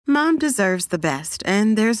Mom deserves the best,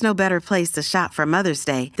 and there's no better place to shop for Mother's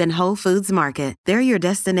Day than Whole Foods Market. They're your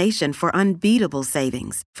destination for unbeatable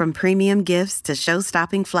savings, from premium gifts to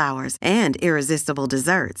show-stopping flowers and irresistible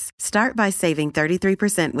desserts. Start by saving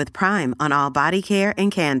 33% with Prime on all body care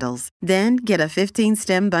and candles. Then get a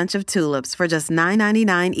 15-stem bunch of tulips for just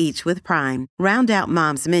 $9.99 each with Prime. Round out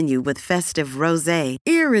Mom's menu with festive rosé,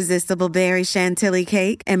 irresistible berry chantilly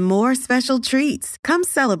cake, and more special treats. Come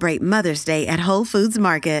celebrate Mother's Day at Whole Foods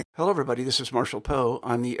Market. Hello, everybody. This is Marshall Poe.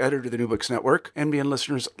 I'm the editor of the New Books Network. NBN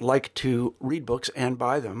listeners like to read books and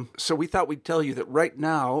buy them. So we thought we'd tell you that right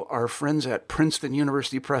now, our friends at Princeton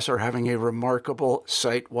University Press are having a remarkable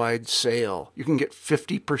site-wide sale. You can get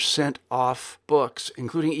 50% off books,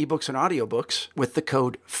 including ebooks and audiobooks, with the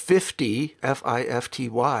code 50,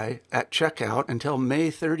 F-I-F-T-Y, at checkout until May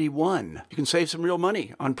 31. You can save some real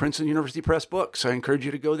money on Princeton University Press books. I encourage you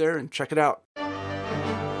to go there and check it out.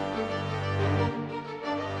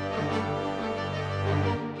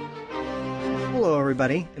 Hello,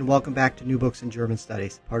 everybody, and welcome back to New Books in German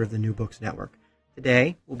Studies, part of the New Books Network.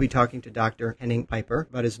 Today, we'll be talking to Dr. Henning Piper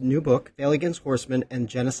about his new book, Feilingen's Horsemen and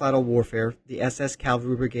Genocidal Warfare, the SS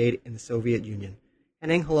Cavalry Brigade in the Soviet Union.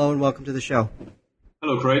 Henning, hello, and welcome to the show.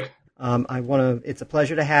 Hello, Craig. It's a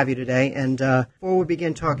pleasure to have you today, and before we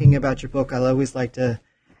begin talking about your book, I always like to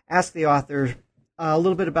ask the author a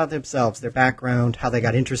little bit about themselves, their background, how they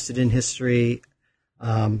got interested in history,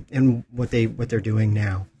 and what they're doing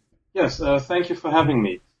now. Yes, thank you for having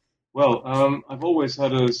me. Well, I've always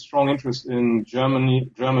had a strong interest in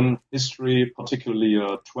German history, particularly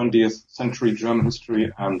 20th century German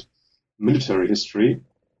history and military history.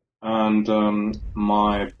 And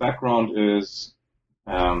my background is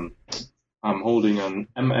I'm holding an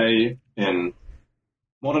MA in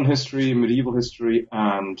modern history, medieval history,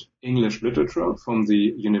 and English literature from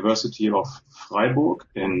the University of Freiburg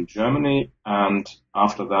in Germany. And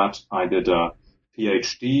after that, I did a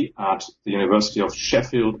PhD at the University of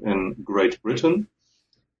Sheffield in Great Britain.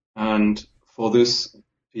 And for this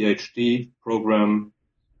PhD program,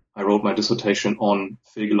 I wrote my dissertation on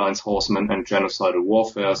Feigelin's Horsemen and Genocidal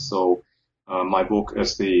Warfare. So my book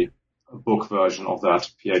is the book version of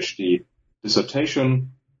that PhD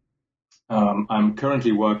dissertation. I'm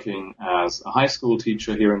currently working as a high school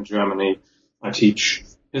teacher here in Germany. I teach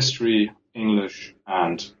history, English,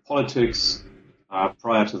 and politics.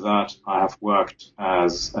 Prior to that, I have worked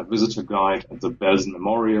as a visitor guide at the Belsen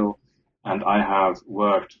Memorial, and I have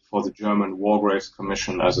worked for the German War Graves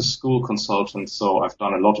Commission as a school consultant. So I've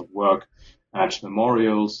done a lot of work at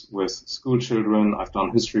memorials with school children. I've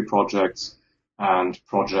done history projects and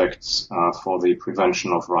projects for the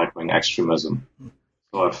prevention of right-wing extremism.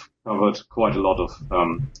 So I've covered quite a lot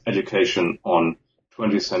of education on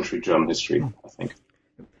 20th century German history, I think.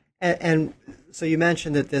 And so you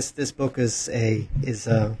mentioned that this book is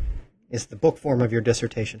the book form of your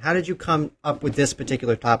dissertation. How did you come up with this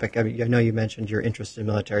particular topic? I mean, I know you mentioned your interest in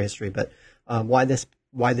military history, but why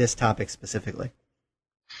this topic specifically?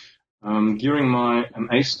 During my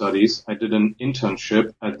MA studies, I did an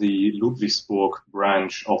internship at the Ludwigsburg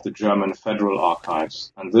branch of the German Federal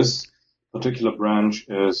Archives, and this particular branch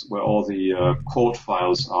is where all the court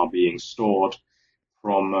files are being stored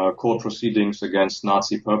from court proceedings against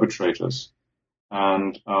Nazi perpetrators.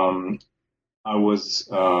 And I was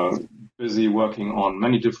busy working on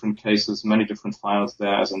many different cases, many different files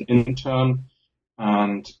there as an intern.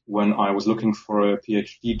 And when I was looking for a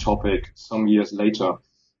PhD topic some years later,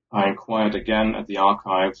 I inquired again at the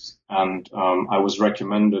archives, and I was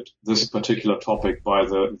recommended this particular topic by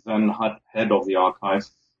the then head of the archive,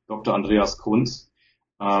 Dr. Andreas Kunz,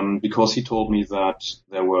 because he told me that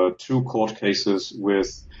there were 2 court cases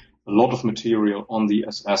with a lot of material on the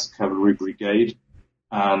SS Cavalry Brigade,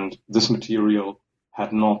 and this material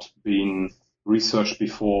had not been researched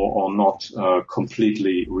before or not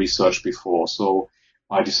completely researched before. So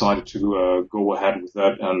I decided to go ahead with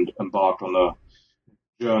that and embarked on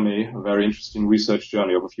a journey, a very interesting research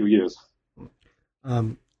journey of a few years.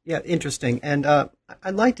 Yeah, interesting. And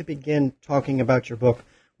I'd like to begin talking about your book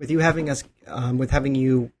with you having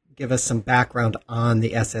you give us some background on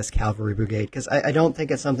the SS Cavalry Brigade, because I don't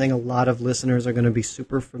think it's something a lot of listeners are going to be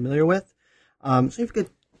super familiar with. So if you could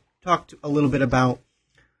talk a little bit about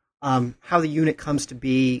how the unit comes to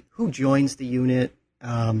be, who joins the unit,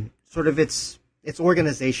 sort of its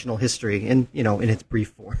organizational history, in its brief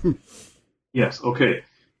form. Yes. Okay.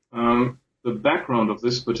 The background of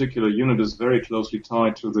this particular unit is very closely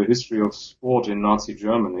tied to the history of sport in Nazi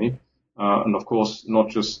Germany. And of course, not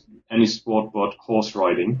just any sport, but horse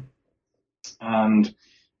riding. And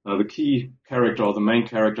the key character, or the main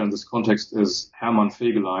character in this context, is Hermann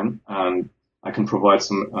Feigelin. And I can provide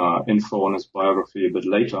some info on his biography a bit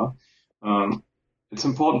later. It's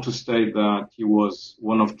important to state that he was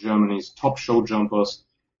one of Germany's top show jumpers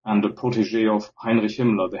and a protege of Heinrich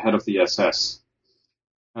Himmler, the head of the SS.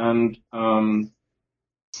 And Hermann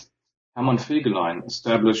Fegelein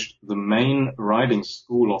established the main riding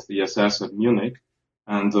school of the SS at Munich,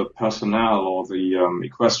 and the personnel or the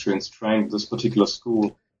equestrians trained at this particular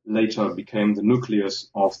school later became the nucleus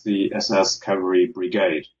of the SS Cavalry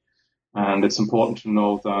Brigade. And it's important to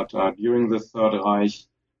know that during the Third Reich,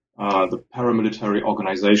 the paramilitary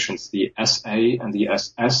organizations, the SA and the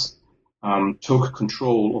SS, took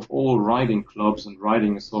control of all riding clubs and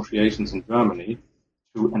riding associations in Germany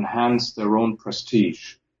to enhance their own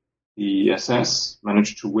prestige. The SS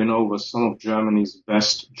managed to win over some of Germany's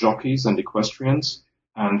best jockeys and equestrians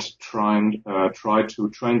and tried to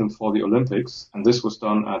train them for the Olympics. And this was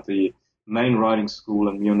done at the main riding school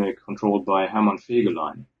in Munich, controlled by Hermann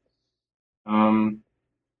Fegelein.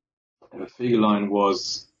 Fegelein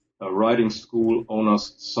was a riding school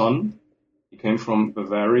owner's son. He came from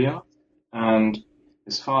Bavaria, and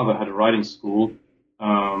his father had a riding school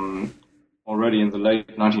already in the late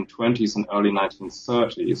 1920s and early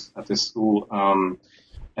 1930s. At this school,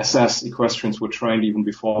 SS equestrians were trained even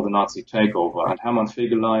before the Nazi takeover, and Hermann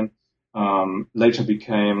Fegelein later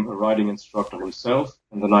became a riding instructor himself.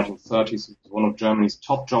 In the 1930s, he was one of Germany's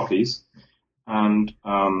top jockeys, and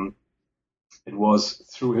it was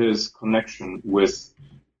through his connection with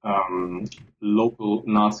local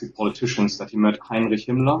Nazi politicians that he met Heinrich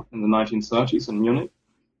Himmler in the 1930s in Munich.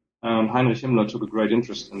 And Heinrich Himmler took a great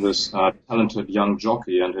interest in this talented young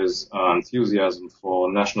jockey and his enthusiasm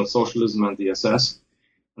for National Socialism and the SS.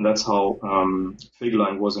 And that's how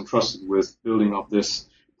Fegelein was entrusted with building up this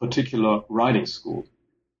particular riding school.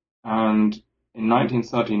 And in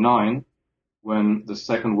 1939, when the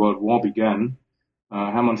Second World War began,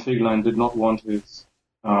 Hermann Fegelein did not want his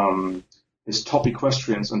top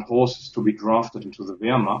equestrians and horses to be drafted into the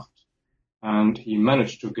Wehrmacht, and he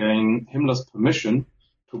managed to gain Himmler's permission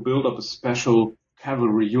to build up a special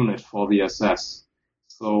cavalry unit for the SS.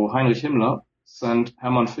 So Heinrich Himmler sent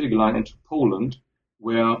Hermann Fegelein into Poland,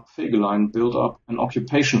 where Fegelein built up an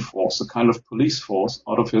occupation force, a kind of police force,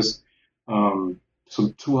 out of his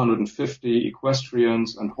some 250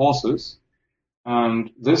 equestrians and horses. And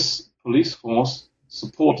this police force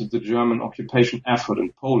supported the German occupation effort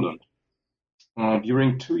in Poland.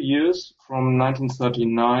 During 2 years, from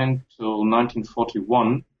 1939 till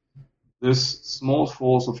 1941, this small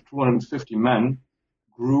force of 250 men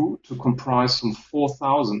grew to comprise some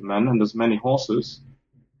 4,000 men and as many horses.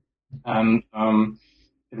 And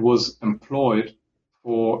it was employed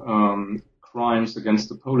for crimes against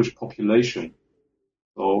the Polish population.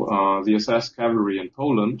 So the SS cavalry in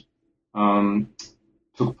Poland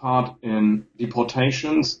took part in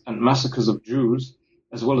deportations and massacres of Jews,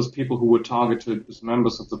 as well as people who were targeted as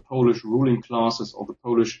members of the Polish ruling classes or the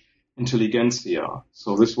Polish intelligentsia.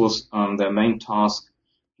 So this was their main task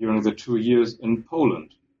during the 2 years in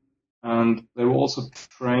Poland. And they were also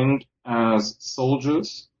trained as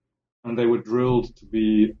soldiers, and they were drilled to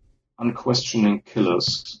be unquestioning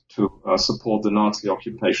killers to support the Nazi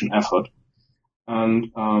occupation effort.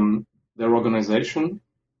 And their organization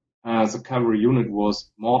as a cavalry unit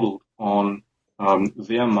was modeled on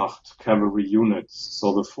Wehrmacht cavalry units.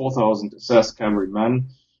 So the 4,000 SS cavalrymen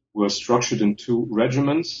were structured in 2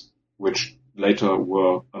 regiments, which later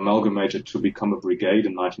were amalgamated to become a brigade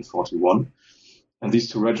in 1941. And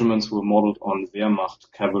these 2 regiments were modeled on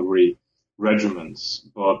Wehrmacht cavalry regiments,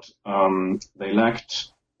 but they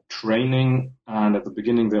lacked training, and at the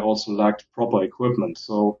beginning they also lacked proper equipment.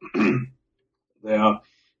 So their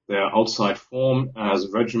outside form as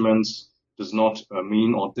regiments does not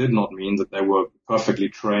mean or did not mean that they were perfectly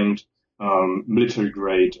trained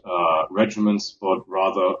military-grade regiments, but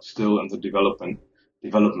rather still in the development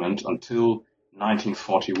until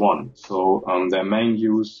 1941. So their main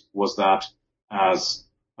use was that as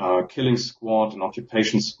a killing squad, an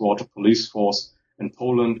occupation squad, a police force in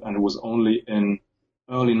Poland, and it was only in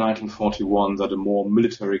early 1941 that a more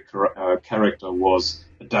military character was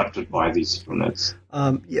adapted by these units.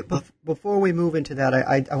 Before we move into that,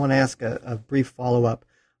 I want to ask a brief follow-up.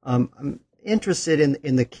 I'm interested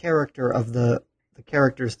in the character of the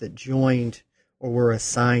characters that joined or were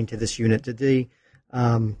assigned to this unit. Did they,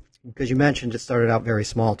 because you mentioned it started out very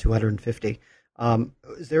small, 250.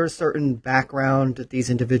 Is there a certain background that these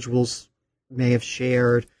individuals may have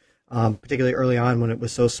shared, particularly early on when it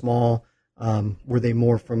was so small? Were they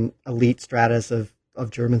more from elite stratas of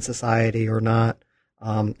German society or not?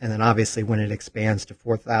 And then obviously when it expands to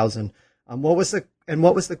 4,000, what was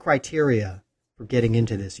the criteria for getting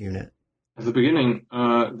into this unit? At the beginning,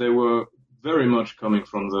 they were very much coming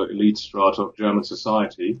from the elite strata of German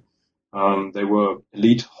society. They were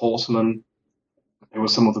elite horsemen. They were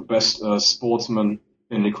some of the best sportsmen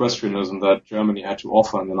in equestrianism that Germany had to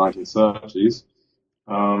offer in the 1930s.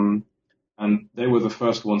 And they were the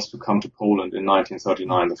first ones to come to Poland in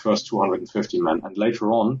 1939, the first 250 men. And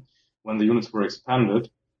later on, when the units were expanded,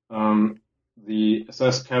 the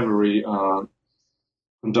SS cavalry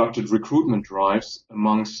conducted recruitment drives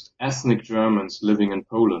amongst ethnic Germans living in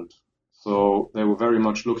Poland. So they were very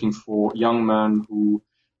much looking for young men who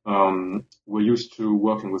were used to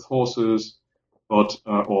working with horses, but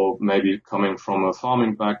or maybe coming from a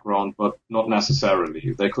farming background, but not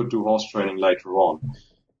necessarily. They could do horse training later on.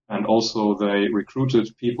 And also they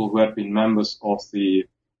recruited people who had been members of the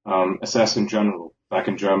SS in general back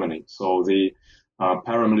in Germany. So the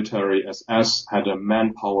paramilitary SS had a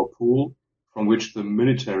manpower pool from which the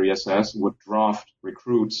military SS would draft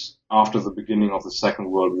recruits after the beginning of the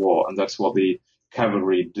Second World War. And that's what the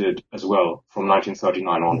cavalry did as well from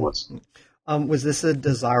 1939 onwards. Was this a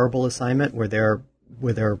desirable assignment? Were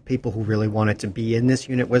there people who really wanted to be in this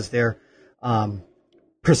unit? Was there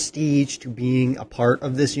prestige to being a part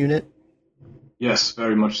of this unit? Yes,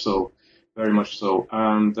 very much so. Very much so.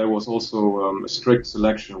 And there was also a strict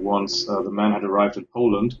selection once the men had arrived in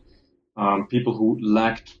Poland. People who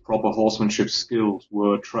lacked proper horsemanship skills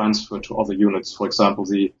were transferred to other units, for example,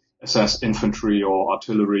 the SS infantry or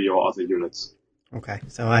artillery or other units. Okay,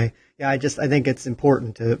 so I think it's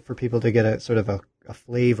important for people to get a sort of a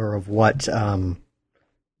flavor of what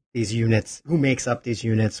these units, who makes up these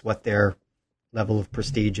units, what their level of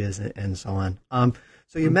prestige is, and so on.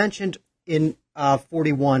 So you mentioned in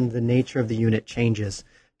 41 the nature of the unit changes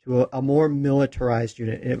to a more militarized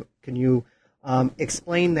unit. Can you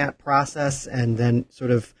explain that process and then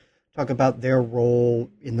sort of talk about their role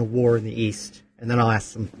in the war in the East? And then I'll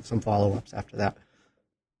ask some follow-ups after that.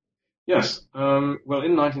 Yes. Well,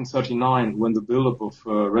 in 1939, when the buildup of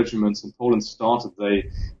regiments in Poland started, they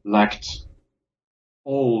lacked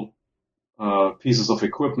all pieces of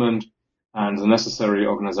equipment and the necessary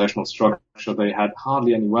organizational structure. They had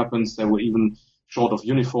hardly any weapons. They were even short of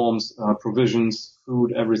uniforms, provisions,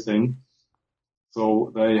 food, everything.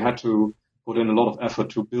 So they had to put in a lot of effort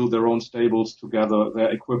to build their own stables together, their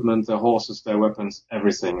equipment, their horses, their weapons,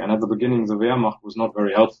 everything. And at the beginning, the Wehrmacht was not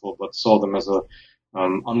very helpful, but saw them as a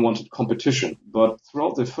unwanted competition. But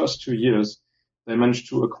throughout the first 2 years, they managed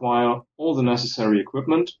to acquire all the necessary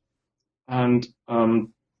equipment, and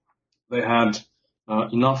they had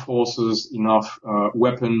enough horses, enough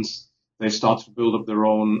weapons. They started to build up their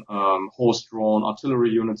own horse-drawn artillery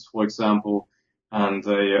units, for example, and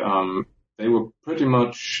they were pretty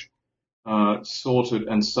much sorted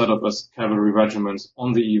and set up as cavalry regiments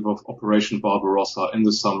on the eve of Operation Barbarossa in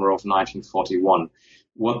the summer of 1941.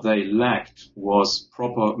 What they lacked was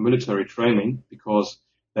proper military training because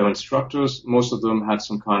their instructors, most of them had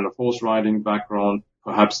some kind of horse riding background.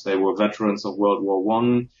 Perhaps they were veterans of World War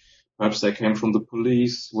I. Perhaps they came from the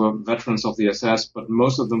police, were veterans of the SS, but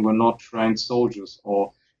most of them were not trained soldiers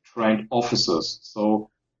or trained officers. So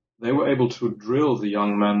they were able to drill the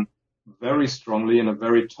young men very strongly in a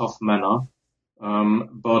very tough manner.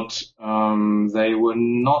 But they were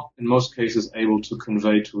not, in most cases, able to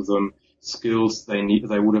convey to them skills they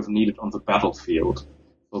would have needed on the battlefield.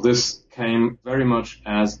 So this came very much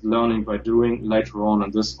as learning by doing later on,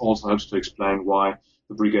 and this also helps to explain why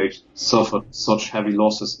the brigade suffered such heavy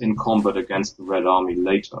losses in combat against the Red Army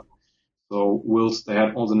later. So whilst they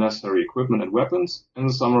had all the necessary equipment and weapons in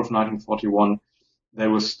the summer of 1941, they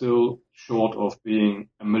were still short of being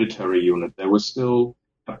a military unit. They were still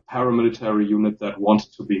a paramilitary unit that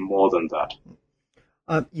wanted to be more than that.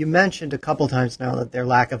 You mentioned a couple times now that their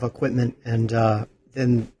lack of equipment, and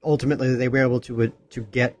then ultimately they were able to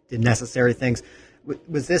get the necessary things.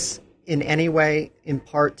 Was this in any way in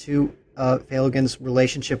part to Pfähligen's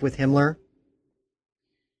relationship with Himmler?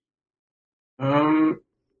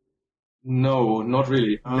 No, not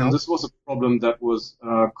really. No? This was a problem that was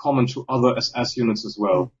common to other SS units as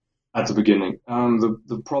well at the beginning.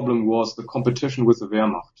 The problem was the competition with the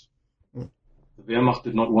Wehrmacht. The Wehrmacht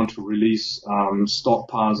did not want to release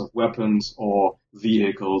stockpiles of weapons or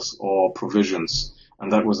vehicles or provisions,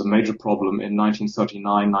 and that was a major problem in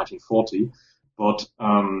 1939, 1940. But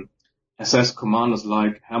SS commanders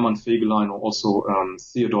like Hermann Fegelein or also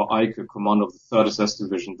Theodor Eicke, commander of the 3rd SS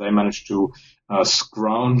Division, they managed to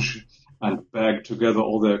scrounge and bag together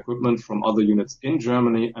all their equipment from other units in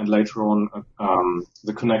Germany, and later on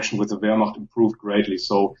the connection with the Wehrmacht improved greatly.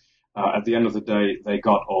 So at the end of the day, they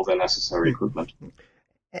got all their necessary equipment.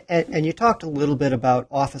 And you talked a little bit about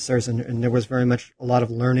officers, and there was very much a lot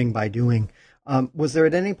of learning by doing. Was there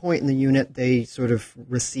at any point in the unit they sort of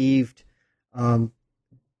received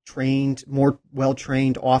more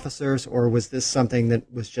well-trained officers, or was this something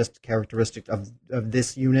that was just characteristic of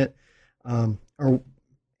this unit?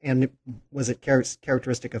 And was it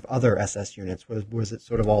characteristic of other SS units? Was it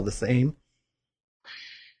sort of all the same?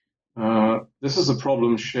 This is a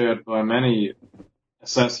problem shared by many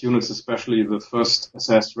SS units, especially the first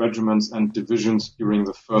SS regiments and divisions during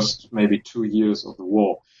the first maybe 2 years of the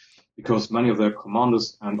war, because many of their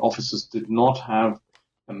commanders and officers did not have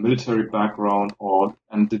a military background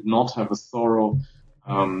and did not have a thorough,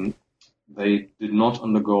 they did not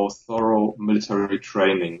undergo thorough military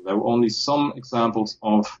training. There were only some examples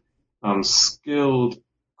of skilled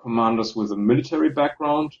commanders with a military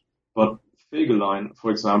background, but Fegelein,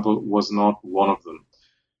 for example, was not one of them.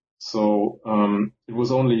 So it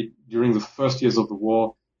was only during the first years of the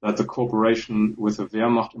war that the cooperation with the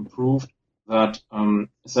Wehrmacht improved, that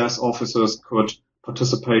SS officers could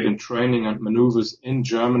participate in training and maneuvers in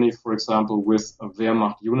Germany, for example, with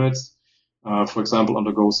Wehrmacht units, for example,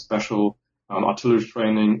 undergo special artillery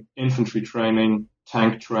training, infantry training,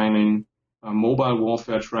 tank training, mobile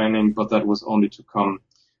warfare training, but that was only to come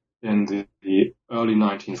in the early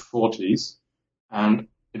 1940s. And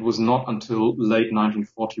it was not until late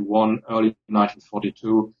 1941, early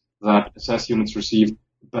 1942, that SS units received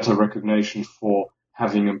better recognition for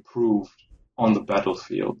having improved on the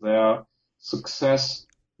battlefield. Their success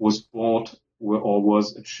was bought or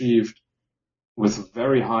was achieved with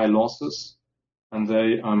very high losses, and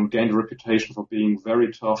they gained a reputation for being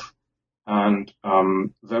very tough and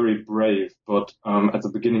very brave, but at the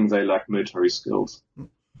beginning they lacked military skills.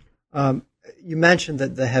 You mentioned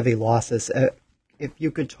that the heavy losses. If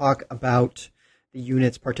you could talk about the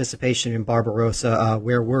unit's participation in Barbarossa,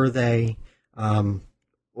 where were they?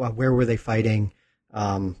 Where were they fighting?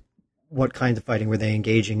 What kinds of fighting were they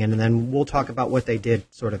engaging in? And then we'll talk about what they did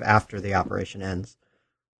sort of after the operation ends.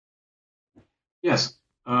 Yes.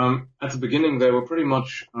 At the beginning, they were pretty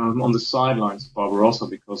much on the sidelines of Barbarossa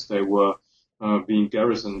because they were being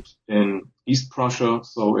garrisoned in East Prussia,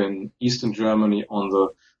 so in Eastern Germany on the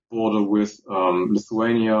border with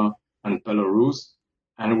Lithuania and Belarus.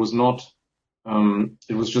 And it was not,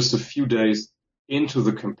 it was just a few days into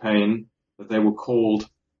the campaign that they were called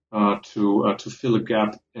to fill a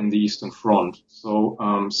gap in the Eastern Front. So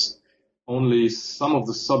only some of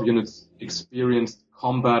the subunits experienced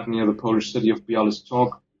combat near the Polish city of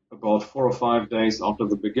Bialystok about 4 or 5 days after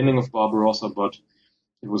the beginning of Barbarossa, but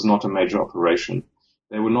it was not a major operation.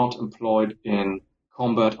 They were not employed in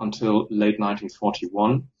combat until late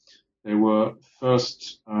 1941. They were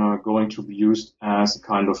first going to be used as a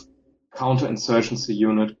kind of counterinsurgency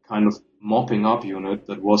unit, kind of mopping up unit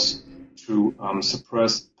that was to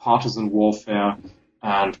suppress partisan warfare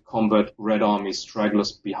and combat Red Army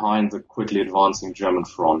stragglers behind the quickly advancing German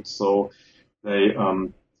front. So they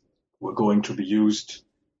were going to be used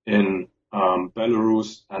in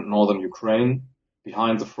Belarus and northern Ukraine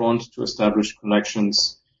behind the front to establish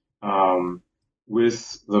connections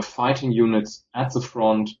with the fighting units at the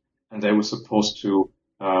front, and they were supposed to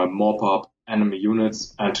mop up enemy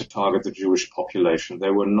units and to target the Jewish population.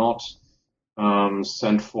 They were not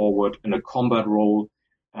sent forward in a combat role,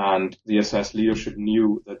 and the SS leadership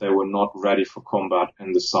knew that they were not ready for combat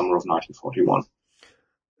in the summer of 1941.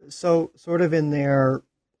 So, sort of in their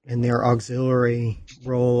auxiliary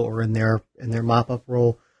role or in their mop-up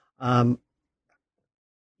role,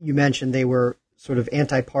 you mentioned they were sort of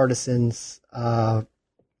anti-partisans, and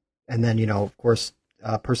then of course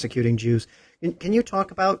persecuting Jews. Can you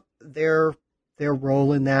talk about their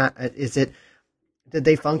role in that? Did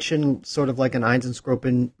they function sort of like an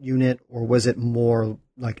Einsatzgruppen unit, or was it more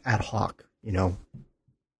like ad hoc?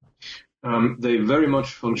 They very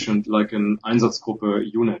much functioned like an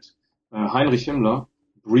Einsatzgruppe unit. Heinrich Himmler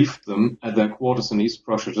briefed them at their quarters in East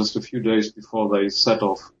Prussia just a few days before they set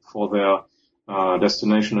off for their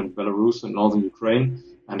destination in Belarus and northern Ukraine,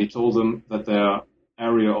 and he told them that their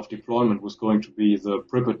area of deployment was going to be the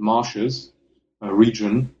Pripyat Marshes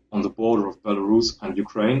region on the border of Belarus and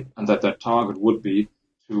Ukraine, and that their target would be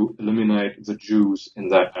to eliminate the Jews in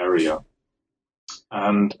that area.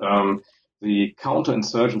 And the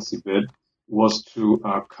counterinsurgency bid was to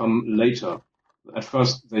come later. At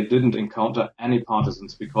first, they didn't encounter any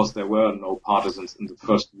partisans because there were no partisans in the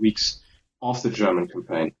first weeks of the German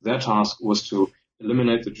campaign. Their task was to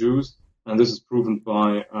eliminate the Jews, and this is proven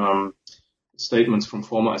by statements from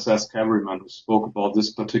former SS cavalrymen who spoke about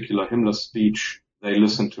this particular Himmler speech they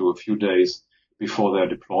listened to a few days before their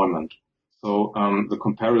deployment. So the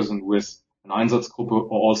comparison with an Einsatzgruppe or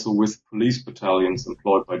also with police battalions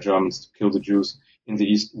employed by Germans to kill the Jews in the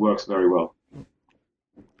East works very well.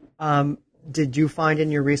 Did you find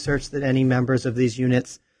in your research that any members of these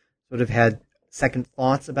units sort of had second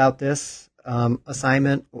thoughts about this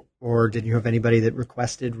assignment, or did you have anybody that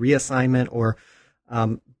requested reassignment, or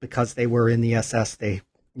because they were in the SS, they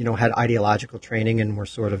had ideological training and were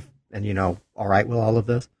sort of all right with all of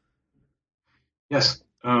this? Yes,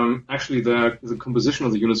 actually, the composition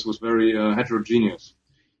of the units was very heterogeneous.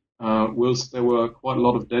 Whilst there were quite a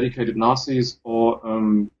lot of dedicated Nazis or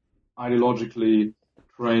ideologically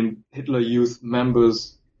trained Hitler Youth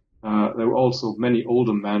members, there were also many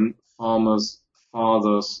older men, farmers,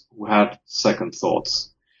 fathers who had second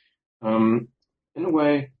thoughts. In a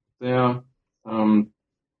way, their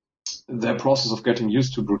process of getting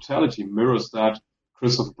used to brutality mirrors that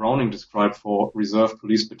Christopher Browning described for Reserve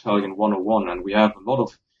Police Battalion 101, and we have a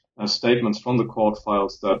lot of statements from the court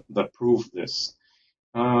files that prove this.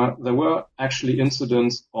 There were actually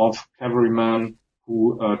incidents of cavalrymen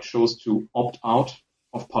who chose to opt out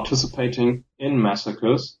of participating in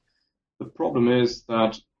massacres. The problem is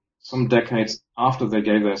that some decades after they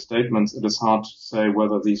gave their statements, it is hard to say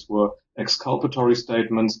whether these were exculpatory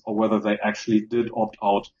statements or whether they actually did opt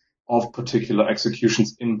out of particular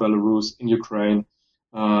executions in Belarus, in Ukraine,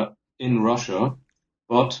 in Russia.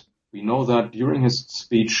 But we know that during his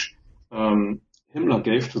speech, Himmler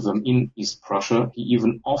gave to them in East Prussia, he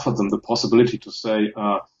even offered them the possibility to say,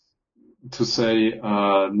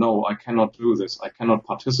 no, I cannot do this. I cannot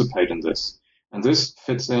participate in this. And this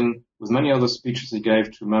fits in with many other speeches he gave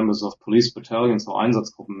to members of police battalions or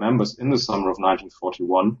Einsatzgruppen members in the summer of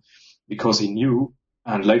 1941, because he knew,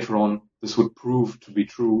 and later on this would prove to be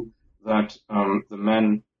true, that the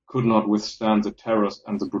men could not withstand the terrors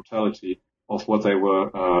and the brutality of what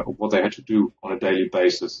they had to do on a daily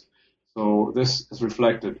basis. So this is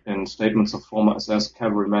reflected in statements of former SS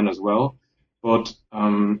cavalrymen as well. But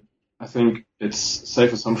I think it's a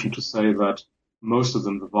safe assumption to say that most of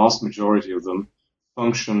them, the vast majority of them,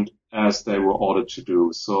 functioned as they were ordered to do.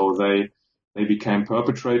 So they became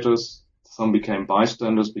perpetrators. Some became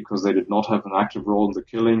bystanders because they did not have an active role in the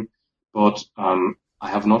killing. But I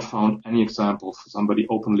have not found any example for somebody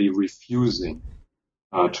openly refusing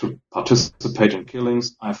to participate in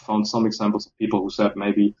killings. I've found some examples of people who said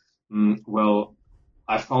maybe, well,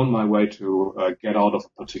 I found my way to get out of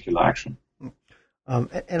a particular action.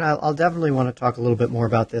 And I'll definitely want to talk a little bit more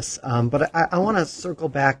about this, but I want to circle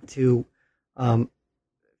back to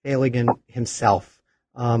Fehligen himself.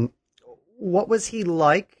 What was he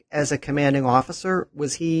like as a commanding officer?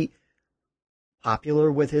 Was he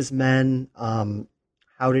popular with his men?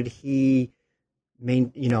 How did he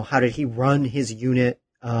run his unit,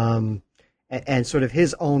 and sort of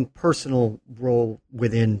his own personal role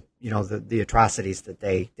within the atrocities that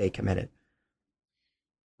they committed?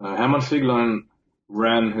 Hermann Fegelein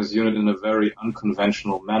ran his unit in a very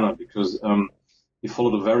unconventional manner because he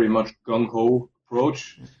followed a very much gung-ho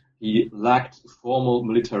approach. He lacked formal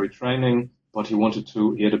military training, but he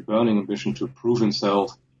had a burning ambition to prove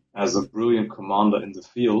himself as a brilliant commander in the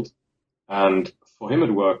field. And for him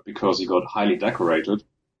it worked because he got highly decorated.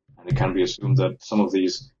 And it can be assumed that some of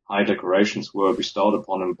these high decorations were bestowed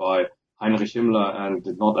upon him by Heinrich Himmler and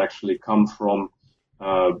did not actually come from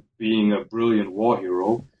being a brilliant war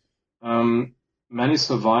hero. Many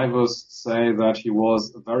survivors say that he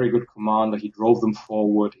was a very good commander. He drove them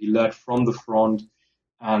forward. He led from the front,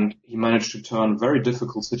 and he managed to turn very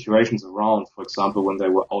difficult situations around. For example, when they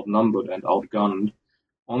were outnumbered and outgunned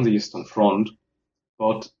on the Eastern Front.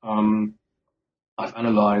 But I've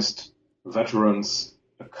analyzed veterans'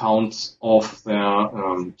 accounts of their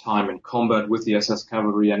time in combat with the SS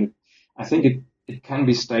cavalry, and I think it can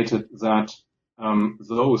be stated that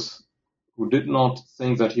those who did not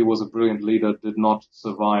think that he was a brilliant leader did not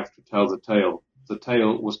survive to tell the tale. The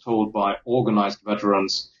tale was told by organized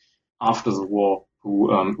veterans after the war who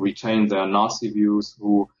retained their Nazi views,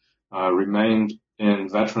 who remained in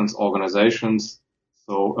veterans organizations.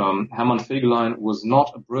 So Hermann Fegelein was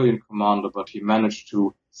not a brilliant commander, but he managed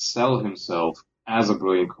to sell himself as a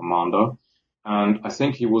brilliant commander. And I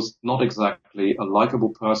think he was not exactly a likable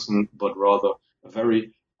person, but rather a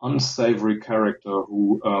very unsavory character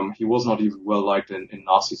who he was not even well liked in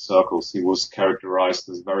Nazi circles. He was characterized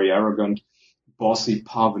as very arrogant, bossy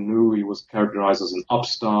parvenu. He was characterized as an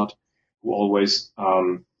upstart who always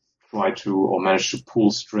tried to or managed to pull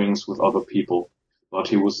strings with other people. But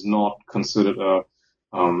he was not considered a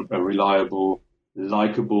reliable,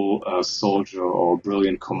 likable soldier or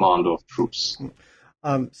brilliant commander of troops.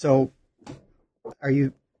 So are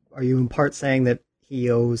you in part saying that he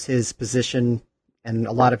owes his position and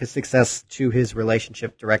a lot of his success to his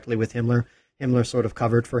relationship directly with Himmler? Himmler sort of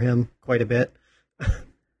covered for him quite a bit.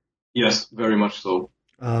 Yes, very much so.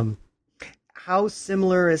 how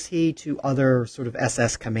similar is he to other sort of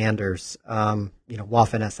SS commanders,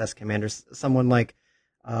 Waffen SS commanders, someone like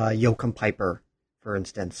Joachim Peiper, for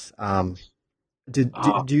instance?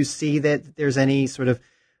 Do you see that there's any sort of,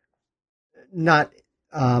 not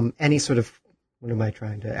any sort of, what am I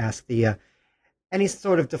trying to ask, any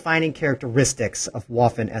sort of defining characteristics of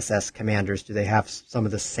Waffen SS commanders? Do they have some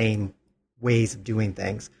of the same ways of doing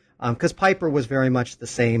things? Because Peiper was very much the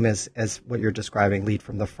same as what you're describing, lead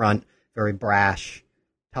from the front, very brash,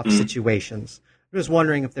 tough situations. I'm just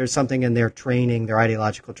wondering if there's something in their training, their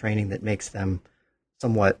ideological training, that makes them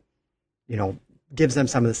somewhat, gives them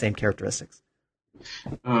some of the same characteristics.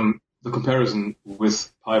 The comparison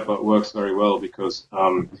with Peiper works very well because,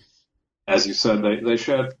 as you said, they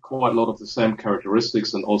shared quite a lot of the same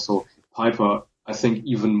characteristics, and also Peiper, I think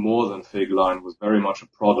even more than Fegelein, was very much a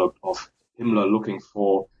product of Himmler looking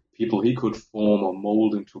for people he could form or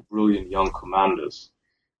mold into brilliant young commanders.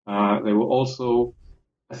 They were also,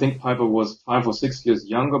 I think Peiper was 5 or 6 years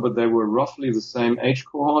younger, but they were roughly the same age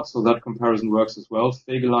cohort, so that comparison works as well.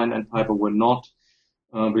 Fegelein and Peiper were not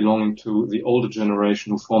belonging to the older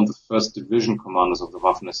generation who formed the first division commanders of the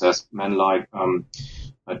Waffen-SS, men like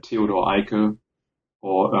Theodor Eicke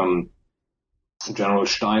or General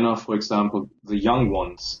Steiner, for example. The young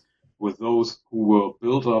ones were those who were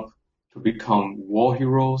built up to become war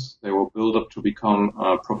heroes. They were built up to become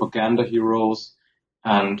propaganda heroes,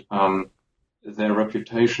 and their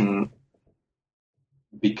reputation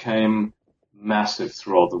became massive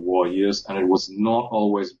throughout the war years, and it was not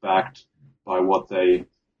always backed by what they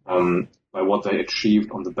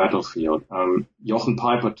achieved on the battlefield. Jochen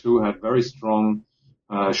Peiper too had very strong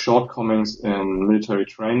shortcomings in military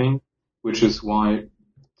training, which is why,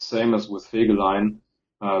 same as with Fegelein,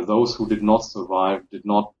 those who did not survive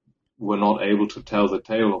were not able to tell the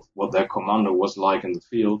tale of what their commander was like in the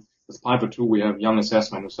field. With Peiper too, we have young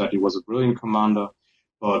SS men who said he was a brilliant commander,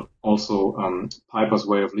 but also Peiper's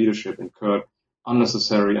way of leadership incurred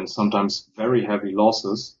unnecessary and sometimes very heavy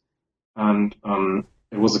losses. And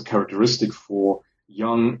it was a characteristic for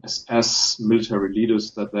young SS military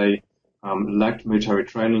leaders that they lacked military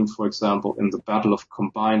training. For example, in the Battle of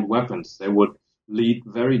Combined Weapons, they would lead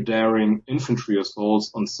very daring infantry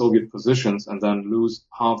assaults on Soviet positions and then lose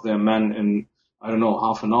half their men in,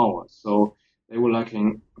 half an hour. So they were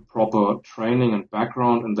lacking proper training and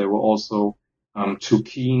background, and they were also too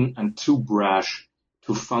keen and too brash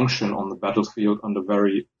to function on the battlefield under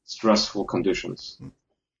very stressful conditions.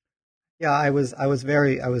 Yeah, I was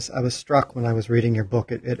struck when I was reading your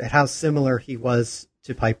book at how similar he was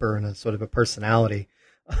to Peiper in a sort of a personality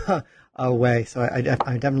way. So I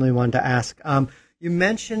definitely wanted to ask. You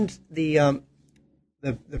mentioned the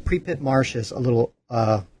Pripyat marshes a little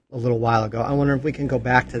while ago. I wonder if we can go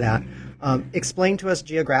back to that. Explain to us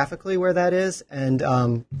geographically where that is and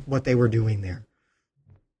what they were doing there.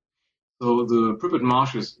 So the Pripyat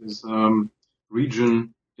marshes is a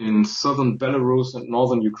region in southern Belarus and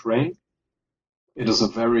northern Ukraine. It is a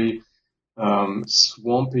very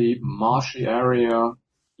swampy, marshy area,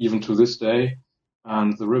 even to this day.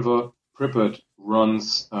 And the river Pripyat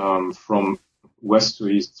runs from west to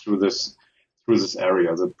east through this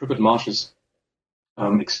area. The Pripyat marshes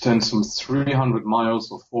extend some 300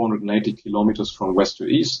 miles or 480 kilometers from west to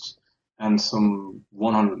east, and some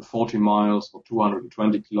 140 miles or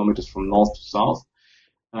 220 kilometers from north to south.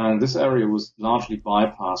 And this area was largely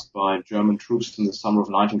bypassed by German troops in the summer of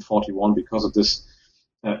 1941 because of this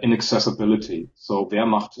inaccessibility. So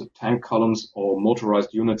Wehrmacht tank columns or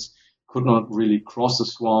motorized units could not really cross the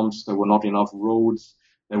swamps. There were not enough roads.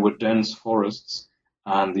 There were dense forests.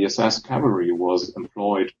 And the SS cavalry was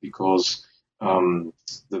employed because the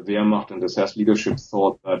Wehrmacht and SS leadership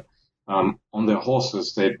thought that on their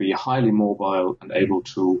horses they'd be highly mobile and able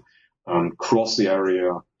to cross the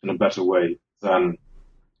area in a better way than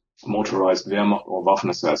motorized Wehrmacht or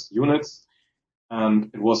Waffen-SS units.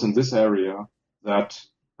 And it was in this area that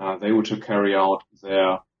they were to carry out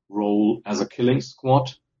their role as a killing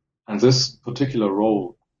squad. And this particular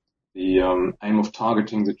role, the aim of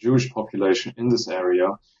targeting the Jewish population in this area,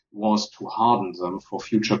 was to harden them for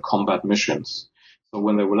future combat missions. So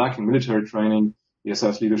when they were lacking military training, the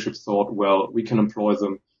SS leadership thought, well, we can employ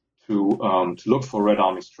them to look for Red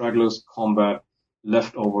Army stragglers, combat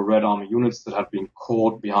leftover Red Army units that had been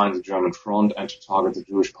caught behind the German front, and to target the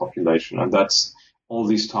Jewish population. And that's all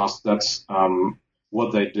these tasks. That's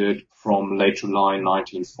what they did from late July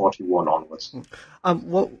 1941 onwards.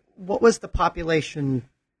 What was the population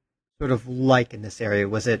sort of like in this area?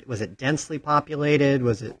 Was it densely populated?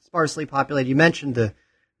 Was it sparsely populated? You mentioned the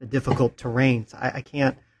difficult terrains. I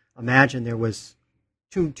can't imagine there was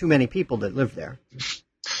too many people that lived there.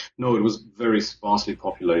 No, it was very sparsely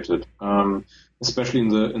populated. Especially in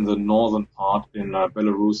the northern part in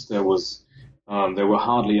Belarus, there were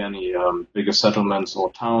hardly any bigger settlements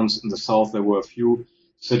or towns. In the south, there were a few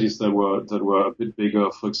cities that were a bit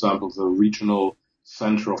bigger. For example, the regional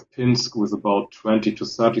center of Pinsk with about 20 to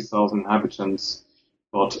 30,000 inhabitants.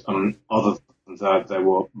 But other than that, there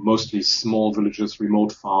were mostly small villages,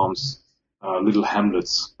 remote farms, little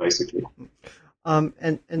hamlets, basically.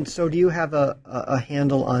 And so do you have a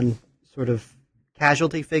handle on sort of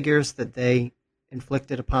casualty figures that they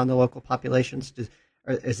inflicted upon the local populations?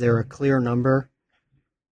 Is there a clear number?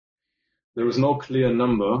 There is no clear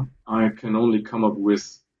number. I can only come up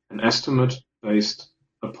with an estimate based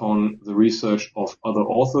upon the research of other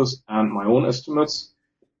authors and my own estimates.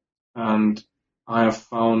 And I have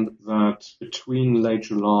found that between late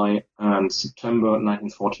July and September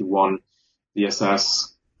 1941, the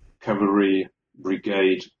SS cavalry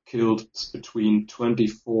brigade killed between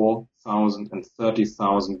 24,000 and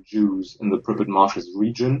 30,000 Jews in the Pripyat Marshes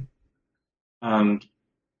region. And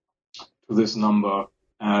to this number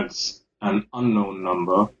adds an unknown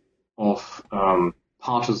number of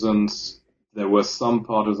partisans. There were some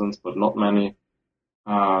partisans, but not many.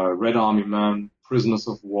 Red Army men, prisoners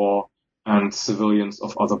of war, and civilians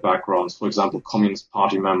of other backgrounds, for example, Communist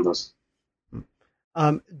Party members.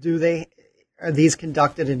 Are these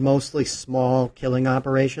conducted in mostly small killing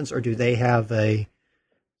operations, or do they have a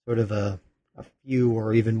sort of a few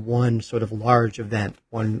or even one sort of large event,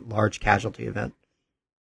 one large casualty event?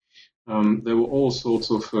 There were all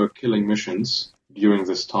sorts of killing missions during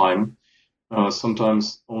this time.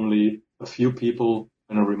 Sometimes only a few people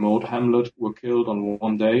in a remote hamlet were killed on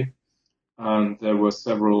one day. And there were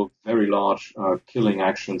several very large killing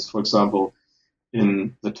actions. For example,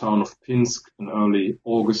 in the town of Pinsk in early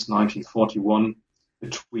August 1941,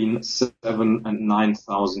 between 7,000 and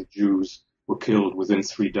 9,000 Jews were killed within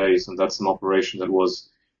 3 days. And that's an operation that was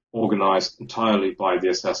organized entirely by the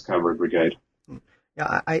SS Cavalry Brigade.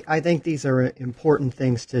 Yeah, I think these are important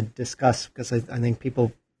things to discuss because I think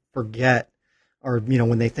people forget, or,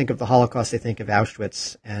 when they think of the Holocaust, they think of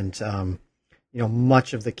Auschwitz, and,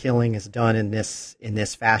 much of the killing is done in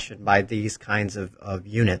this fashion by these kinds of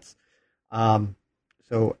units.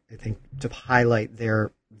 So I think to highlight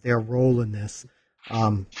their role in this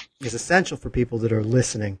is essential for people that are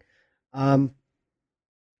listening.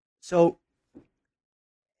 So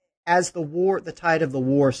as the tide of the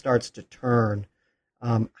war starts to turn,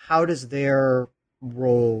 how does their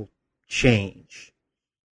role change?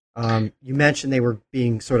 You mentioned they were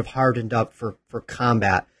being sort of hardened up for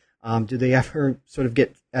combat. Do they ever sort of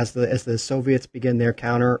get, as the Soviets begin their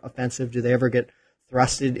counteroffensive, do they ever get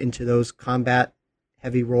thrusted into those combat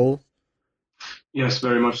heavy roles? Yes,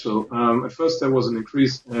 very much so. At first there was an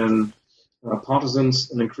increase in partisans,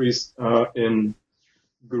 an increase in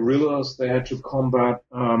guerrillas they had to combat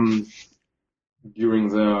during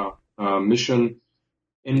their mission.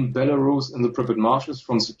 In Belarus, in the Pripyat Marshes,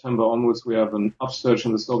 from September onwards, we have an upsurge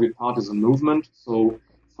in the Soviet partisan movement. So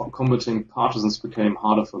combating partisans became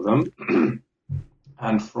harder for them.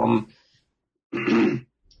 And from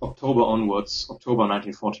October onwards, October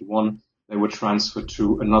 1941, they were transferred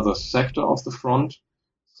to another sector of the front.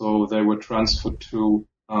 So they were transferred to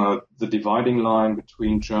the dividing line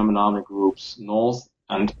between German army groups north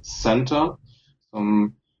and center,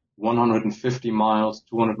 some 150 miles,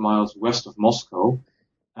 200 miles west of Moscow.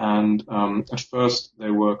 And at first, they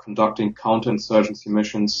were conducting counterinsurgency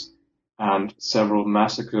missions and several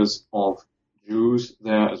massacres of Jews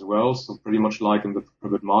there as well, so pretty much like in the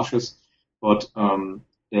Pripyat Marshes. But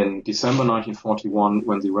in December 1941,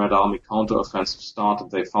 when the Red Army counteroffensive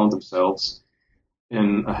started, they found themselves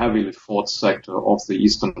in a heavily fought sector of the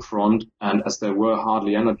Eastern Front, and as there were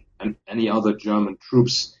hardly any other German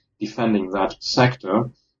troops defending that sector,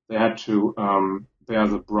 they had to bear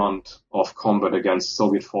the brunt of combat against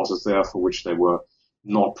Soviet forces there, for which they were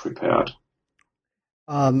not prepared.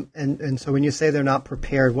 And so when you say they're not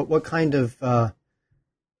prepared, what kind of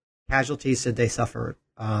casualties did they suffer?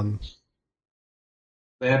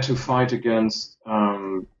 They had to fight against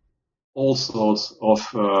all sorts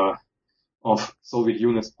of Soviet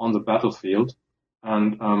units on the battlefield,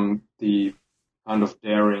 and the kind of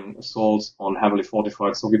daring assaults on heavily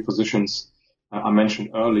fortified Soviet positions I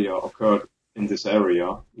mentioned earlier occurred in this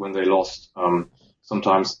area when they lost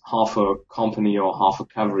sometimes half a company or half a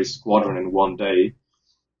cavalry squadron in one day.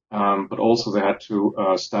 But also they had to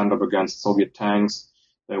stand up against Soviet tanks.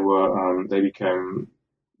 They became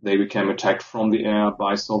attacked from the air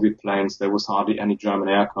by Soviet planes. There was hardly any German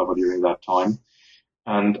air cover during that time.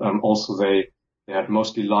 And also they had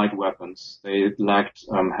mostly light weapons. They lacked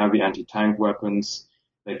heavy anti-tank weapons.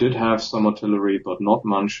 They did have some artillery, but not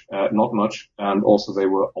much, and also they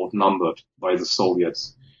were outnumbered by the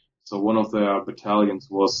Soviets. So one of their battalions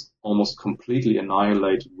was almost completely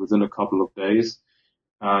annihilated within a couple of days,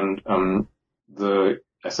 and the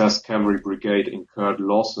SS Cavalry Brigade incurred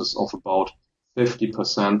losses of about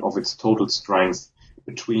 50% of its total strength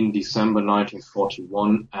between December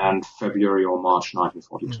 1941 and February or March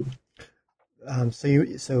 1942.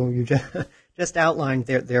 So you just outlined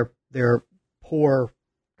their poor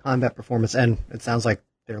combat performance, and it sounds like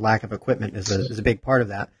their lack of equipment is a big part of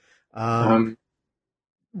that. On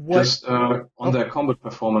their combat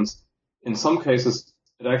performance, in some cases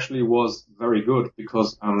it actually was very good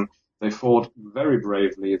because they fought very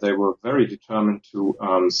bravely. They were very determined to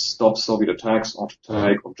stop Soviet attacks or to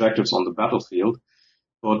take objectives on the battlefield.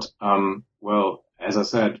 But, as I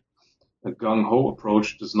said, a gung-ho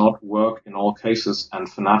approach does not work in all cases, and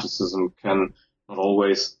fanaticism can not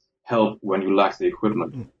always help when you lack the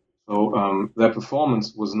equipment. So their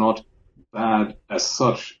performance was not bad as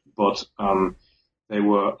such, but they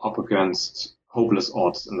were up against hopeless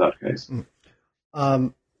odds in that case.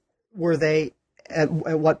 Were they at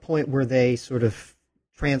what point were they sort of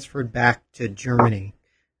transferred back to Germany?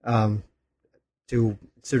 To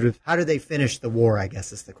sort of how did they finish the war? I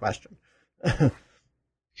guess is the question.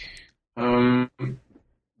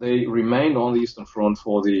 They remained on the Eastern Front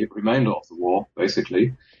for the remainder of the war,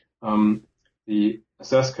 basically. The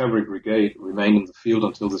SS Cavalry Brigade remained in the field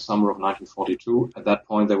until the summer of 1942. At that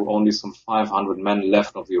point, there were only some 500 men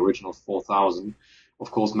left of the original 4,000.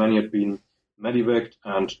 Of course, many had been medevaced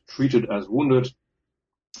and treated as wounded,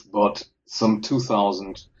 but some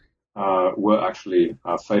 2,000 were actually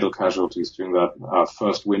fatal casualties during that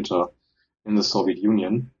first winter in the Soviet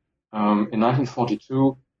Union. In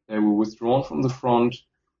 1942, they were withdrawn from the front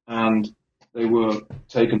and they were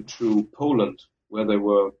taken to Poland, where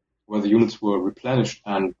the units were replenished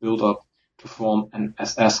and built up to form an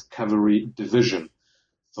SS cavalry division.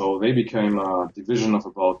 So they became a division of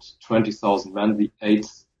about 20,000 men, the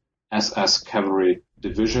 8th SS Cavalry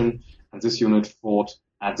Division, and this unit fought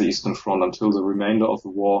at the Eastern Front until the remainder of the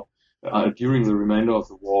war. During the remainder of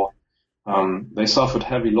the war, they suffered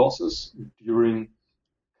heavy losses during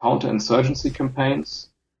counterinsurgency campaigns,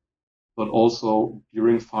 but also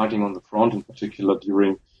during fighting on the front, in particular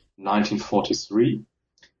during 1943.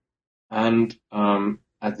 And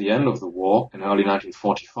at the end of the war, in early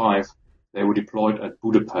 1945, they were deployed at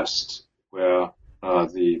Budapest, where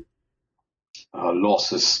the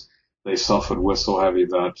losses they suffered were so heavy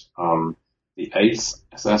that the 8th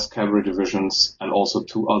SS Cavalry Divisions and also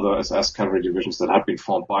 2 other SS Cavalry Divisions that had been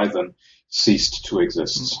formed by them ceased to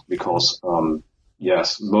exist because,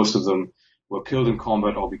 most of them were killed in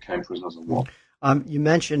combat or became prisoners of war. You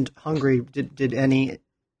mentioned Hungary. Did any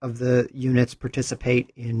of the units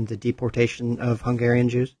participate in the deportation of Hungarian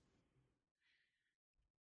Jews?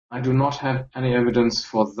 I do not have any evidence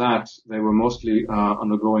for that. They were mostly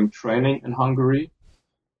undergoing training in Hungary,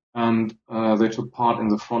 and they took part in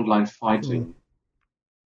the frontline fighting.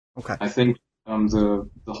 Okay. I think the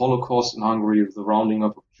Holocaust in Hungary, the rounding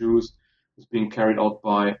up of Jews, was being carried out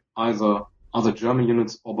by either other German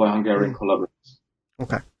units or by Hungarian collaborators.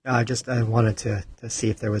 Okay. I wanted to see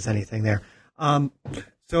if there was anything there.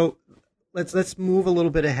 So let's move a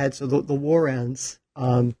little bit ahead. So the war ends,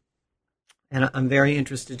 and I'm very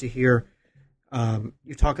interested to hear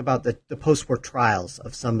you talk about the post-war trials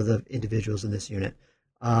of some of the individuals in this unit.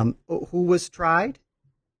 Who was tried,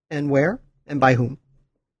 and where, and by whom?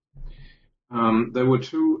 There were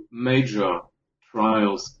 2 major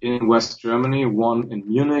trials in West Germany, one in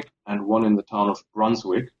Munich and one in the town of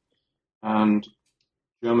Brunswick. And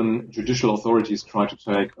German judicial authorities tried to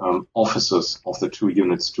take officers of the 2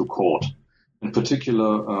 units to court. In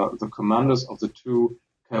particular, the commanders of the 2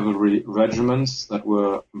 cavalry regiments that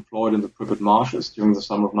were employed in the Pripyat marshes during the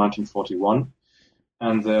summer of 1941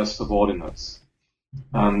 and their subordinates.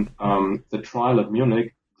 And the trial at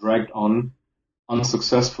Munich dragged on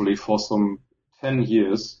unsuccessfully for some 10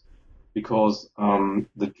 years because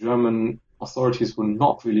the German authorities were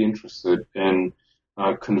not really interested in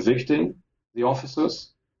convicting the officers.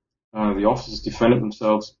 The officers defended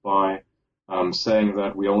themselves by saying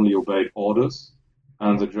that we only obeyed orders,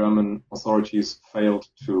 and the German authorities failed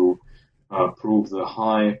to prove the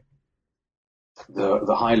high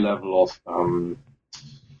level of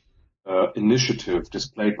initiative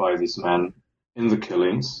displayed by these men in the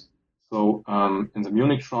killings. So in the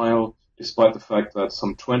Munich trial, despite the fact that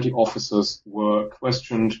some 20 officers were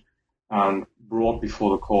questioned and brought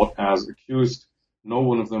before the court as accused, no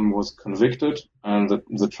one of them was convicted, and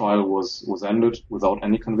the trial was ended without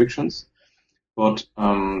any convictions. But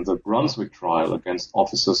the Brunswick trial against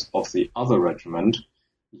officers of the other regiment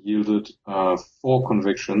yielded 4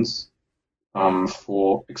 convictions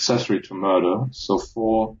for accessory to murder. So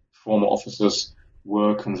 4 former officers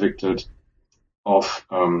were convicted of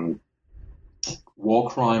war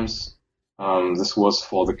crimes. This was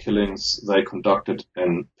for the killings they conducted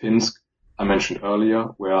in Pinsk, I mentioned earlier,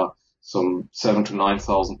 where some 7,000 to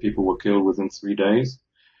 9,000 people were killed within 3 days.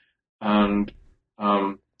 And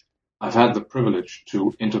I've had the privilege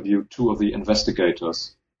to interview 2 of the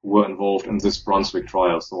investigators who were involved in this Brunswick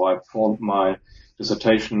trial. So for my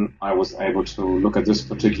dissertation, I was able to look at this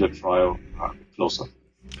particular trial closer.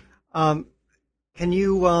 Can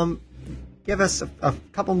you give us a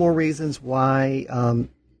couple more reasons why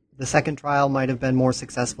the second trial might have been more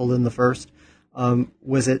successful than the first?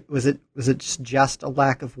 Was it just a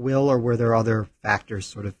lack of will, or were there other factors,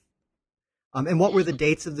 sort of? And what were the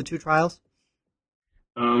dates of the 2 trials?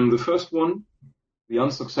 The first one, the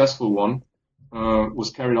unsuccessful one,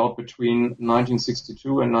 was carried out between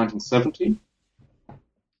 1962 and 1970,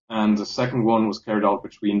 and the second one was carried out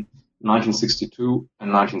between 1962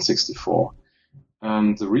 and 1964.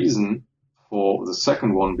 And the reason for the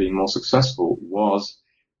second one being more successful was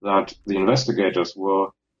that the investigators were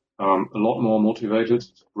a lot more motivated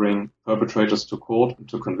to bring perpetrators to court and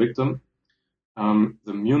to convict them.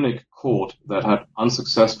 The Munich court that had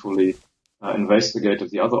unsuccessfully investigated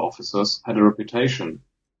the other officers had a reputation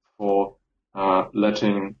for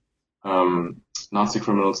letting Nazi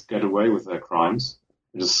criminals get away with their crimes.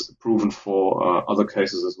 It is proven for other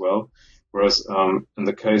cases as well. Whereas in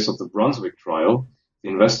the case of the Brunswick trial, the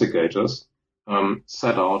investigators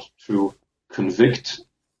set out to convict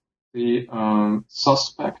the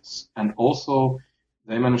suspects, and also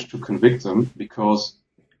they managed to convict them because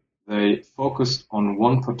they focused on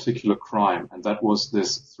one particular crime, and that was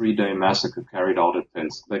this 3-day massacre carried out at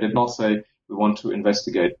Pinsk. They did not say, we want to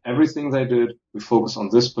investigate everything they did, we focus on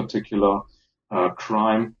this particular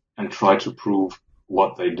crime and try to prove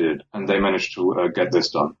what they did, and they managed to get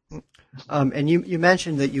this done. And you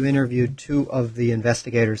mentioned that you interviewed 2 of the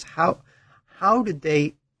investigators. How did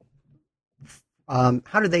they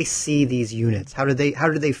see these units? How did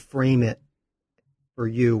they frame it for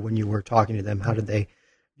you when you were talking to them? How did they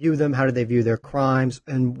view them? How did they view their crimes?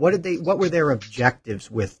 And what were their objectives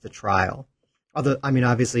with the trial?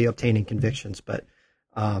 Obviously obtaining convictions, but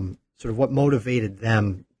sort of what motivated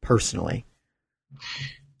them personally?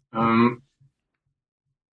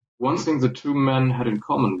 One thing the 2 men had in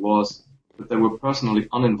common was that they were personally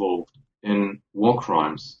uninvolved in war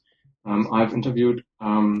crimes. I've interviewed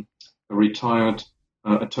a retired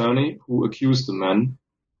attorney who accused the men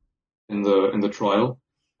in the trial,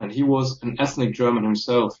 and he was an ethnic German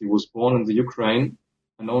himself. He was born in the Ukraine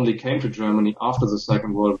and only came to Germany after the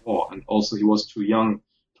Second World War, and also he was too young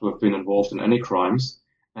to have been involved in any crimes.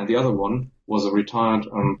 And the other one was a retired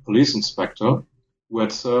police inspector who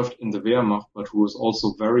had served in the Wehrmacht, but who was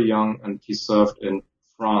also very young, and he served in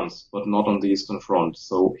France, but not on the Eastern Front.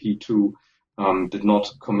 So he too did not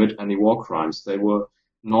commit any war crimes. They were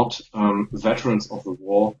not veterans of the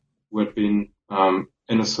war who had been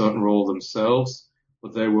in a certain role themselves,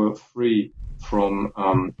 but they were free from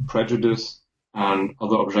prejudice and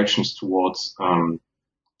other objections towards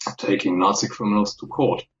taking Nazi criminals to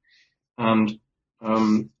court. And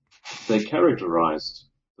they characterized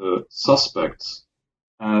the suspects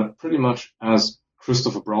pretty much as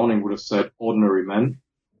Christopher Browning would have said, ordinary men.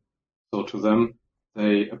 So to them,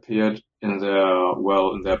 they appeared in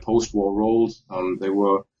their post-war roles. They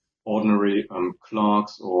were ordinary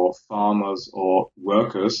clerks or farmers or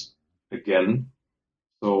workers again.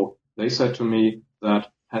 So they said to me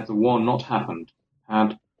that had the war not happened,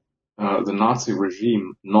 had the Nazi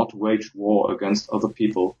regime not waged war against other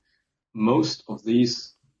people, most of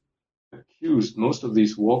these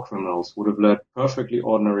war criminals would have led perfectly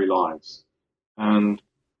ordinary lives. And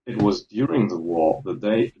it was during the war that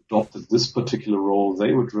they adopted this particular role.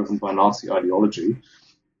 They were driven by Nazi ideology.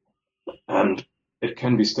 And it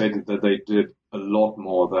can be stated that they did a lot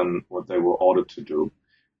more than what they were ordered to do.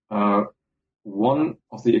 One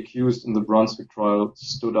of the accused in the Brunswick trial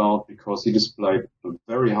stood out because he displayed a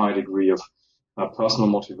very high degree of personal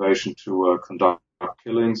motivation to conduct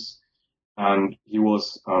killings. And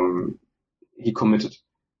he committed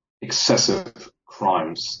excessive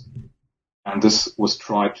crimes. And this was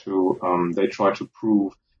they tried to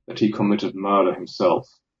prove that he committed murder himself.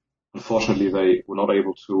 Unfortunately, they were not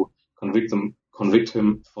able to convict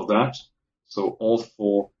him for that. So all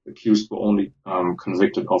 4 accused were only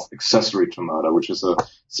convicted of accessory to murder, which is a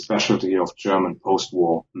specialty of German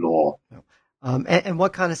post-war law. And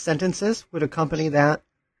what kind of sentences would accompany that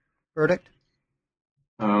verdict?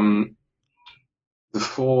 The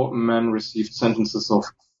 4 men received sentences of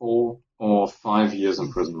 4 or 5 5 years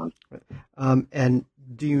imprisonment. And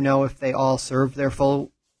do you know if they all served their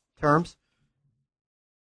full terms?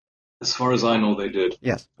 As far as I know, they did.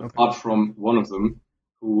 Yes. Okay. Apart from one of them,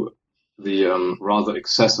 who the rather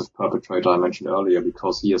excessive perpetrator I mentioned earlier,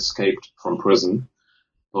 because he escaped from prison,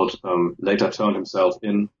 but later turned himself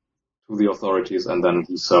in to the authorities, and then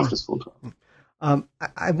he served his full term.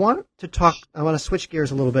 I want to switch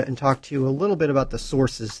gears a little bit and talk to you a little bit about the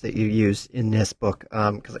sources that you use in this book,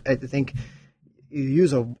 because I think you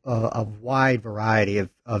use a wide variety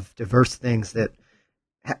of diverse things that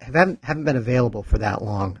haven't been available for that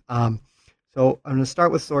long. So I'm going to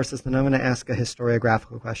start with sources, then I'm going to ask a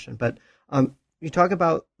historiographical question. But you talk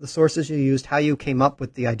about the sources you used, how you came up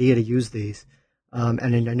with the idea to use these,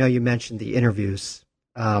 and I know you mentioned the interviews,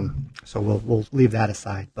 so we'll leave that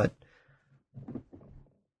aside. But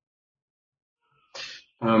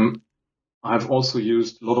I've also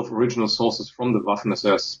used a lot of original sources from the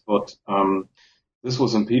Waffen-SS, but this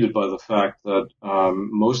was impeded by the fact that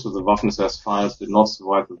most of the Waffen-SS files did not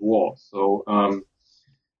survive the war. So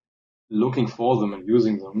looking for them and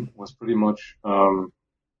using them was pretty much a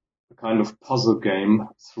kind of puzzle game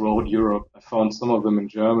throughout Europe. I found some of them in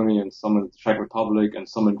Germany and some in the Czech Republic and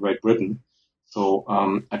some in Great Britain. So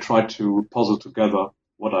I tried to puzzle together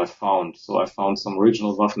what I found. So I found some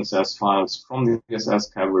original Waffen-SS files from the SS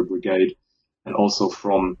Cavalry Brigade and also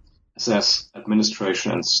from SS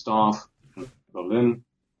administration and staff in Berlin.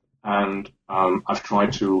 And I've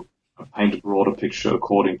tried to paint a broader picture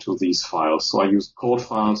according to these files. So I used court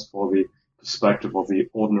files for the perspective of the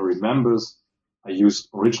ordinary members. I used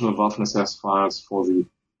original Waffen-SS files for the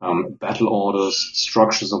battle orders,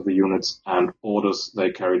 structures of the units, and orders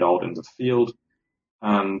they carried out in the field.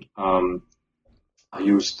 And I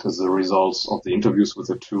used the results of the interviews with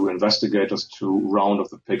the two investigators to round off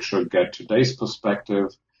the picture, get today's perspective.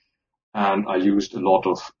 And I used a lot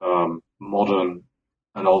of modern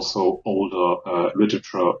and also older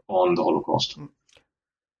literature on the Holocaust.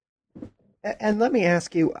 And let me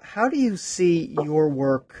ask you, how do you see your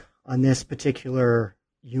work on this particular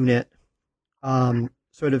unit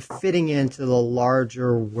sort of fitting into the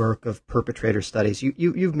larger work of perpetrator studies?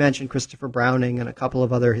 You've mentioned Christopher Browning and a couple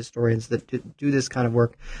of other historians that do this kind of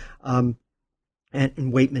work. And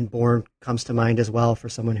Waitman Bourne comes to mind as well for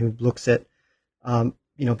someone who looks at,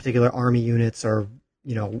 particular army units or,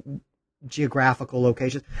 geographical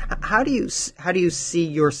locations. How do you see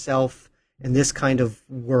yourself in this kind of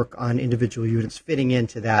work on individual units fitting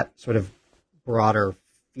into that sort of broader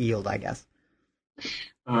field, I guess?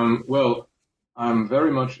 Well, I'm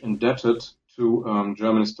very much indebted to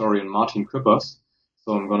German historian Martin Küppers.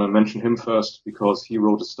 So I'm going to mention him first because he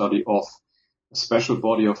wrote a study of a special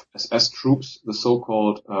body of SS troops, the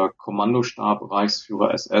so-called Kommandostab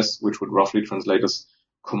Reichsführer SS, which would roughly translate as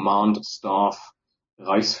Command Staff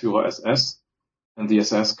Reichsführer SS. And the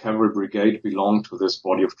SS Cavalry Brigade belonged to this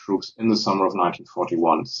body of troops in the summer of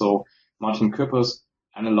 1941. So Martin Küppers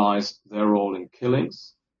analyzed their role in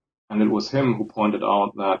killings. And it was him who pointed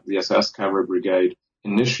out that the SS Cavalry Brigade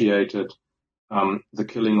initiated the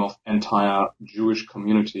killing of entire Jewish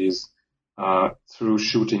communities through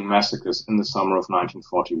shooting massacres in the summer of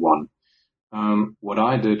 1941. What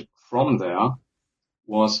I did from there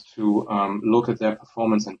was to look at their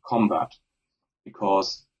performance in combat,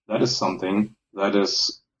 because that is something that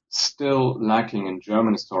is still lacking in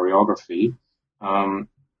German historiography.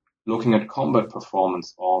 Looking at combat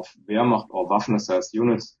performance of Wehrmacht or Waffen-SS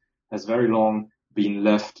units has very long been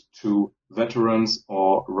left to veterans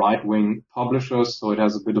or right-wing publishers, so it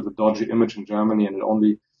has a bit of a dodgy image in Germany, and it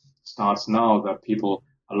only starts now that people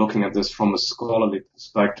are looking at this from a scholarly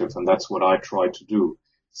perspective, and that's what I try to do.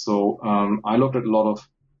 So I looked at a lot of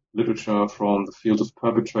literature from the field of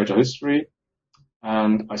perpetrator history,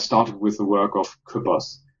 and I started with the work of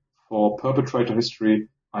Küppers. For perpetrator history,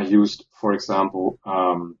 I used, for example,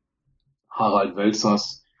 Harald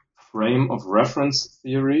Welzer's frame of reference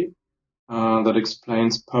theory that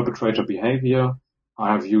explains perpetrator behavior.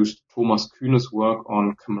 I have used Thomas Kühne's work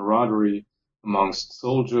on camaraderie amongst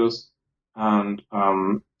soldiers, and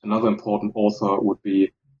another important author would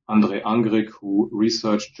be André Angrig, who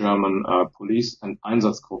researched German police and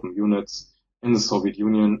Einsatzgruppen units in the Soviet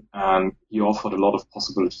Union, and he offered a lot of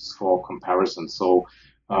possibilities for comparison. So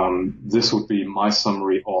this would be my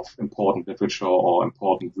summary of important literature or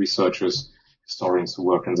important researchers, historians who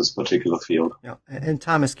work in this particular field. Yeah, and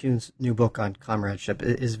Thomas Kuhn's new book on comradeship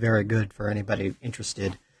is very good for anybody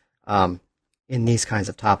interested in these kinds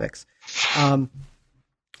of topics.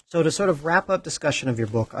 So to sort of wrap up discussion of your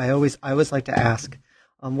book, I always like to ask,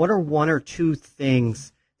 what are one or two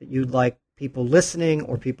things that you'd like people listening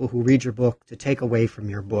or people who read your book to take away from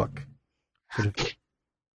your book?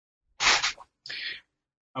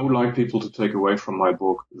 I would like people to take away from my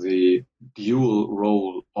book the dual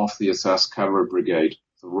role of the SS Cavalry Brigade,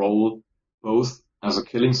 the role both as a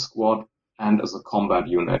killing squad and as a combat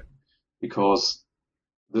unit, because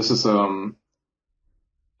this is a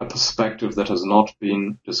perspective that has not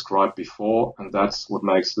been described before, and that's what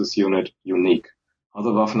makes this unit unique.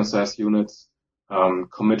 Other Waffen-SS units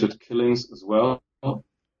committed killings as well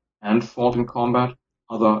and fought in combat.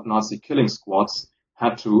 Other Nazi killing squads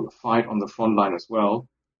had to fight on the front line as well,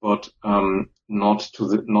 but not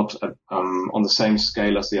on the same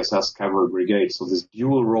scale as the SS Cavalry Brigade. So this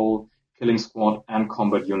dual role, killing squad and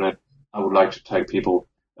combat unit, I would like people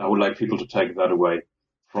to take that away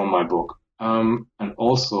from my book. And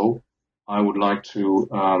also, I would like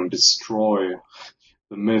to destroy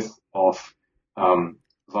the myth of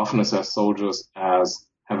Waffen-SS soldiers as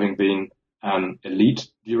having been an elite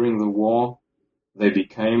during the war. They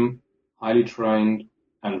became highly trained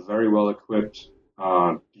and very well equipped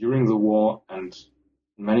during the war, and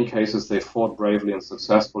in many cases they fought bravely and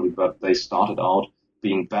successfully, but they started out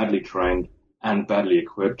being badly trained and badly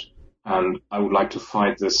equipped. And I would like to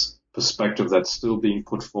fight this perspective that's still being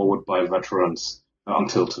put forward by veterans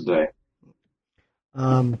until today.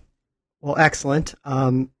 Well, excellent.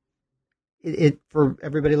 For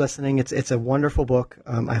everybody listening, it's a wonderful book.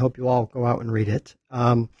 I hope you all go out and read it.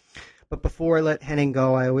 But before I let Henning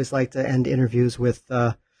go, I always like to end interviews with,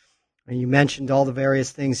 you mentioned all the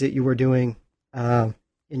various things that you were doing in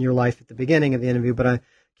your life at the beginning of the interview, but I'm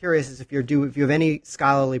curious as if you have any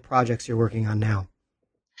scholarly projects you're working on now.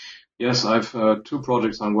 Yes, I've two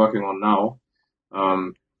projects I'm working on now,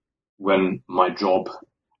 when my job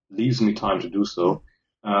leaves me time to do so.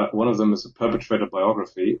 One of them is a perpetrator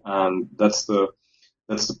biography, and that's the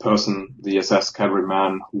person, the SS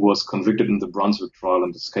cavalryman who was convicted in the Brunswick trial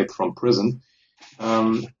and escaped from prison.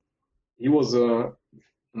 He was an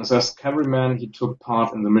SS cavalryman. He took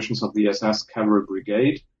part in the missions of the SS Cavalry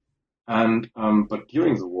Brigade, and but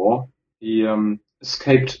during the war, he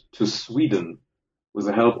escaped to Sweden with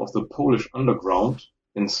the help of the Polish underground.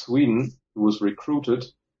 In Sweden, he was recruited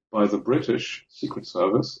by the British Secret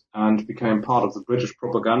Service and became part of the British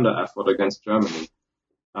propaganda effort against Germany.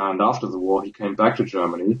 And after the war, he came back to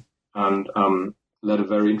Germany and led a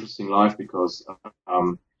very interesting life because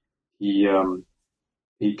he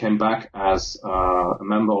came back as a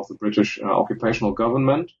member of the British occupational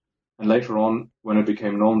government. And later on, when it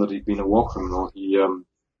became known that he'd been a war criminal, he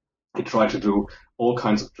tried to do all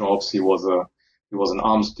kinds of jobs. He was an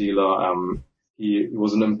arms dealer. He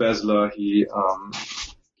was an embezzler. He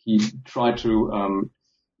tried to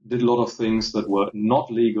did a lot of things that were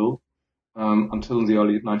not legal until in the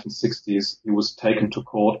early 1960s. He was taken to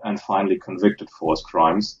court and finally convicted for his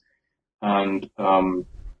crimes. And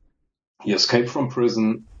he escaped from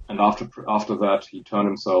prison. And after that, he turned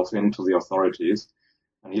himself into the authorities.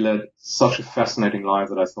 And he led such a fascinating life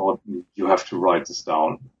that I thought, you have to write this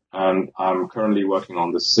down. And I'm currently working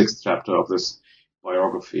on the 6th chapter of this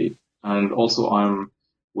biography. And also I'm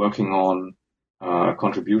working on a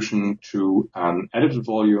contribution to an edited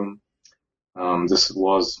volume. This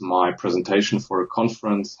was my presentation for a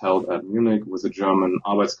conference held at Munich with the German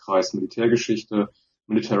Arbeitskreis Militärgeschichte,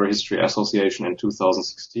 Military History Association in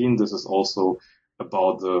 2016. This is also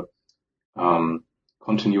about the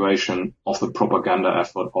continuation of the propaganda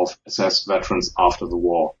effort of SS veterans after the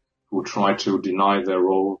war, who tried to deny their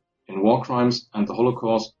role in war crimes and the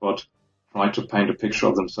Holocaust, but tried to paint a picture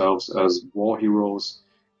of themselves as war heroes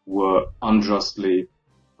who were unjustly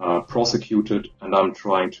prosecuted, and I'm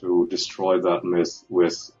trying to destroy that myth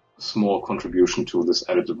with a small contribution to this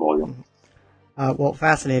edited volume. Well,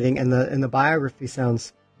 fascinating, and the biography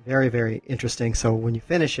sounds very, very interesting. So when you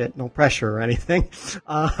finish it, no pressure or anything.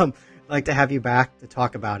 I'd like to have you back to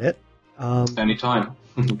talk about it. Anytime.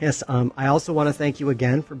 Yes. I also want to thank you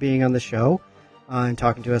again for being on the show and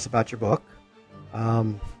talking to us about your book.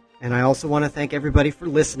 And I also want to thank everybody for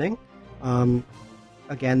listening.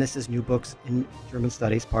 Again, this is New Books in German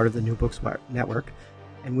Studies, part of the New Books Network,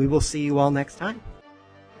 and we will see you all next time.